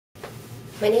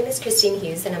My name is Christine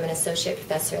Hughes and I'm an Associate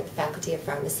Professor at the Faculty of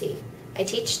Pharmacy. I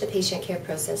teach the patient care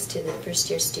process to the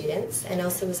first year students and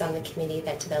also was on the committee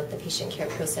that developed the patient care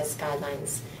process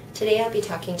guidelines. Today I'll be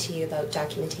talking to you about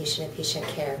documentation of patient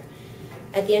care.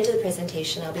 At the end of the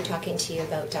presentation I'll be talking to you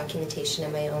about documentation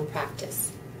in my own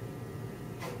practice.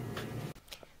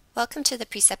 Welcome to the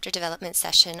Preceptor Development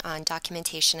session on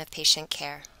documentation of patient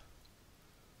care.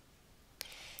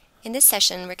 In this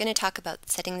session, we're going to talk about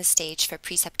setting the stage for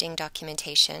precepting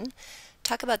documentation,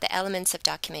 talk about the elements of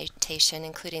documentation,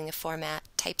 including the format,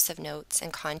 types of notes,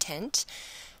 and content,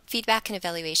 feedback and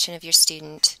evaluation of your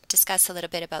student, discuss a little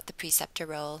bit about the preceptor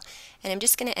role, and I'm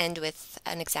just going to end with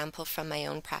an example from my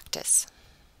own practice.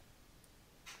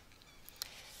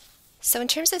 So in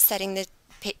terms of setting the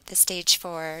stage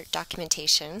for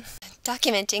documentation,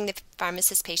 documenting the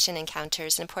pharmacist-patient encounter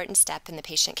is an important step in the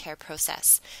patient care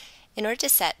process. In order to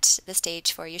set the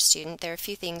stage for your student, there are a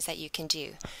few things that you can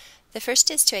do. The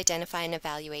first is to identify and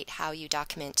evaluate how you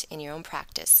document in your own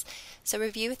practice. So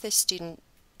review with the student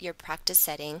your practice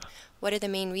setting, what are the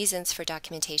main reasons for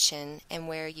documentation, and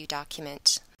where you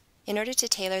document. In order to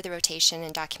tailor the rotation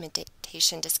and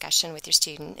documentation discussion with your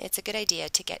student, it's a good idea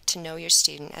to get to know your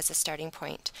student as a starting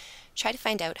point. Try to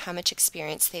find out how much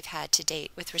experience they've had to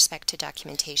date with respect to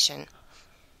documentation.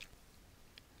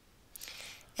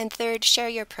 And third, share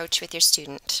your approach with your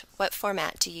student. What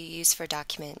format do you use for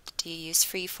document? Do you use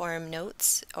free-form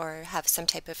notes or have some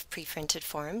type of pre-printed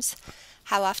forms?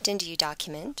 How often do you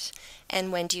document?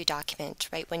 And when do you document?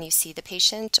 Right when you see the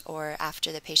patient or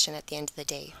after the patient at the end of the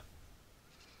day?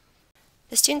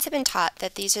 The students have been taught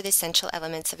that these are the essential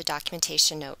elements of a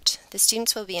documentation note. The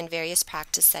students will be in various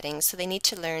practice settings, so they need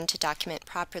to learn to document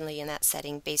properly in that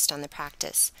setting based on the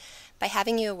practice. By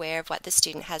having you aware of what the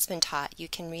student has been taught, you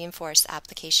can reinforce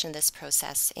application of this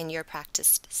process in your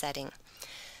practice setting.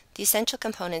 The essential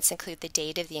components include the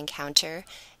date of the encounter,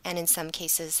 and in some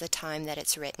cases the time that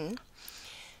it's written,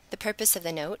 the purpose of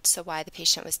the note, so why the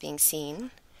patient was being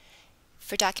seen.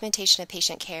 For documentation of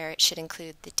patient care, it should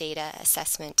include the data,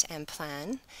 assessment, and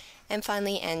plan, and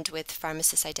finally end with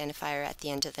pharmacist identifier at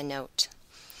the end of the note.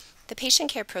 The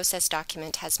patient care process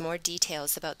document has more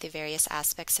details about the various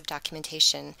aspects of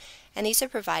documentation, and these are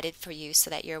provided for you so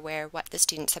that you're aware of what the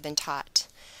students have been taught.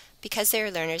 Because they are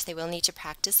learners, they will need to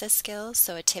practice this skill,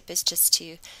 so a tip is just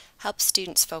to help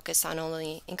students focus on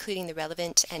only including the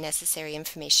relevant and necessary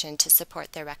information to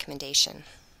support their recommendation.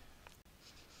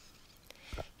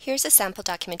 Here's a sample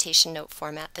documentation note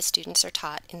format the students are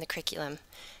taught in the curriculum.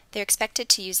 They're expected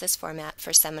to use this format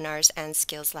for seminars and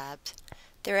skills labs.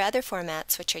 There are other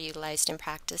formats which are utilized in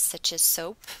practice, such as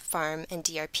SOAP, PHARM, and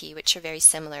DRP, which are very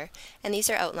similar, and these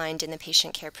are outlined in the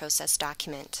patient care process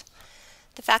document.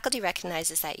 The faculty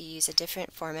recognizes that you use a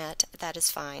different format. That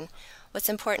is fine. What's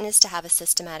important is to have a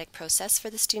systematic process for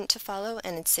the student to follow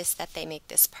and insist that they make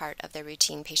this part of their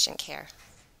routine patient care.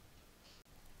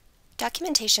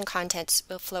 Documentation contents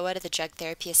will flow out of the drug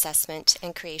therapy assessment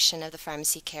and creation of the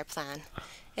pharmacy care plan.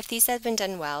 If these have been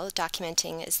done well,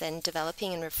 documenting is then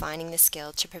developing and refining the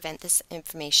skill to present this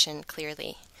information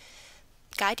clearly.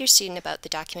 Guide your student about the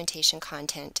documentation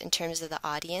content in terms of the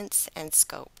audience and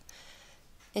scope.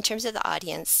 In terms of the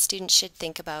audience, students should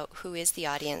think about who is the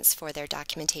audience for their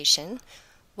documentation,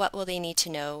 what will they need to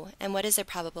know, and what is their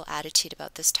probable attitude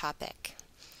about this topic.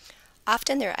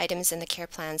 Often there are items in the care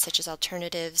plan such as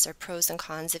alternatives or pros and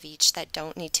cons of each that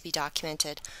don't need to be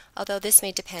documented, although this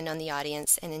may depend on the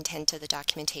audience and intent of the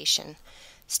documentation.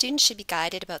 Students should be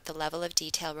guided about the level of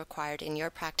detail required in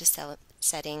your practice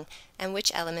setting and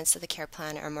which elements of the care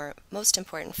plan are most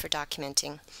important for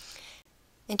documenting.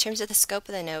 In terms of the scope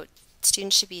of the note,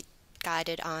 students should be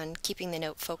guided on keeping the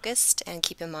note focused and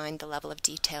keep in mind the level of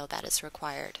detail that is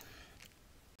required.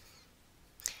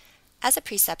 As a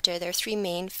preceptor, there are three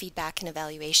main feedback and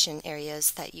evaluation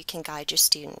areas that you can guide your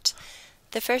student.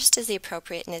 The first is the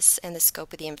appropriateness and the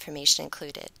scope of the information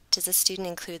included. Does the student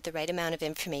include the right amount of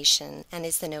information, and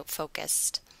is the note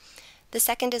focused? The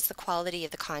second is the quality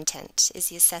of the content. Is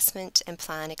the assessment and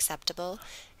plan acceptable,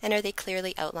 and are they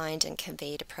clearly outlined and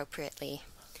conveyed appropriately?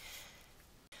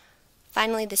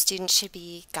 Finally, the student should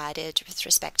be guided with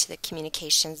respect to the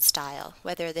communication style,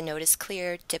 whether the note is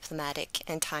clear, diplomatic,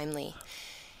 and timely,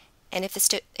 and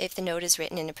if the note is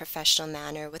written in a professional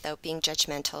manner without being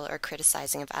judgmental or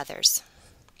criticizing of others.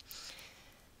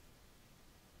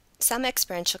 Some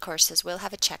experiential courses will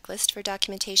have a checklist for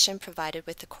documentation provided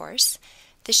with the course.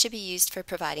 This should be used for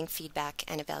providing feedback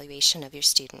and evaluation of your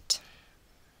student.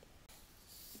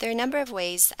 There are a number of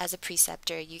ways as a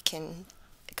preceptor you can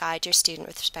guide your student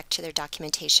with respect to their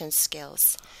documentation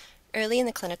skills. Early in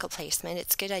the clinical placement,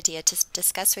 it's a good idea to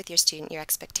discuss with your student your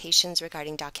expectations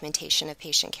regarding documentation of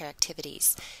patient care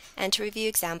activities and to review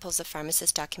examples of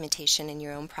pharmacist documentation in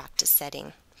your own practice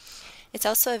setting. It's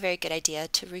also a very good idea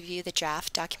to review the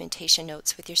draft documentation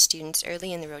notes with your students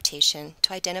early in the rotation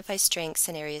to identify strengths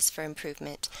and areas for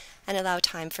improvement and allow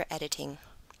time for editing.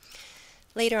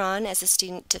 Later on, as a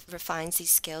student refines these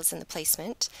skills in the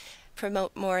placement,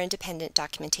 promote more independent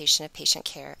documentation of patient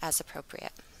care as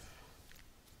appropriate.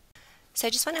 So I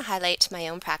just want to highlight my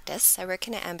own practice. I work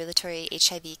in an ambulatory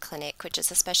HIV clinic, which is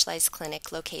a specialized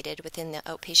clinic located within the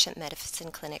outpatient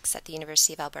medicine clinics at the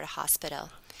University of Alberta Hospital.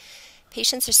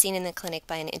 Patients are seen in the clinic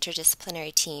by an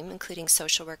interdisciplinary team, including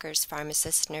social workers,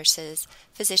 pharmacists, nurses,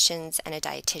 physicians, and a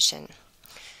dietitian.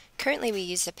 Currently, we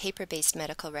use a paper-based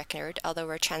medical record, although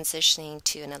we're transitioning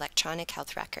to an electronic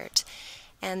health record.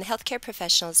 And the healthcare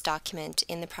professionals document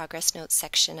in the progress notes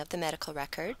section of the medical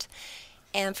record.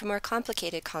 And for more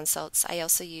complicated consults, I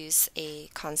also use a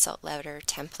consult letter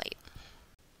template.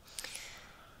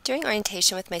 During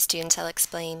orientation with my students, I'll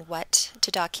explain what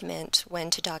to document, when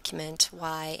to document,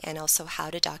 why, and also how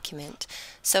to document.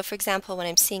 So for example, when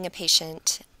I'm seeing a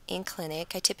patient in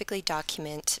clinic, I typically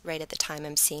document right at the time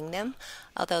I'm seeing them,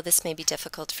 although this may be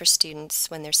difficult for students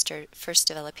when they're first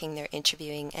developing their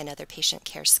interviewing and other patient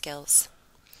care skills.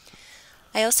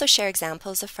 I also share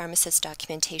examples of pharmacist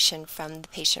documentation from the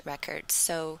patient records.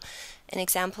 So an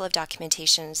example of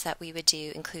documentations that we would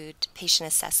do include patient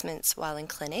assessments while in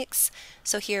clinics.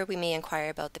 So here we may inquire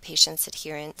about the patient's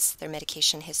adherence, their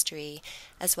medication history,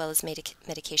 as well as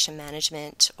medication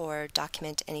management, or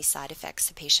document any side effects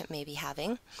the patient may be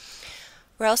having.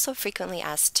 We're also frequently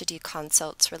asked to do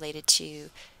consults related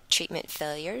to treatment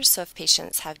failures, so if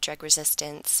patients have drug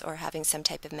resistance or having some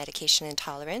type of medication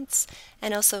intolerance,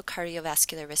 and also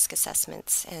cardiovascular risk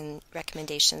assessments and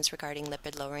recommendations regarding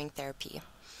lipid-lowering therapy.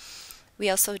 We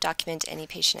also document any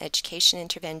patient education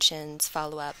interventions,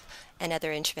 follow-up, and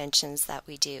other interventions that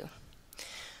we do.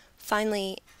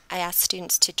 Finally, I ask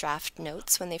students to draft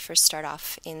notes when they first start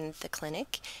off in the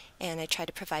clinic, and I try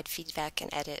to provide feedback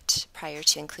and edit prior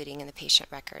to including in the patient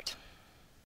record.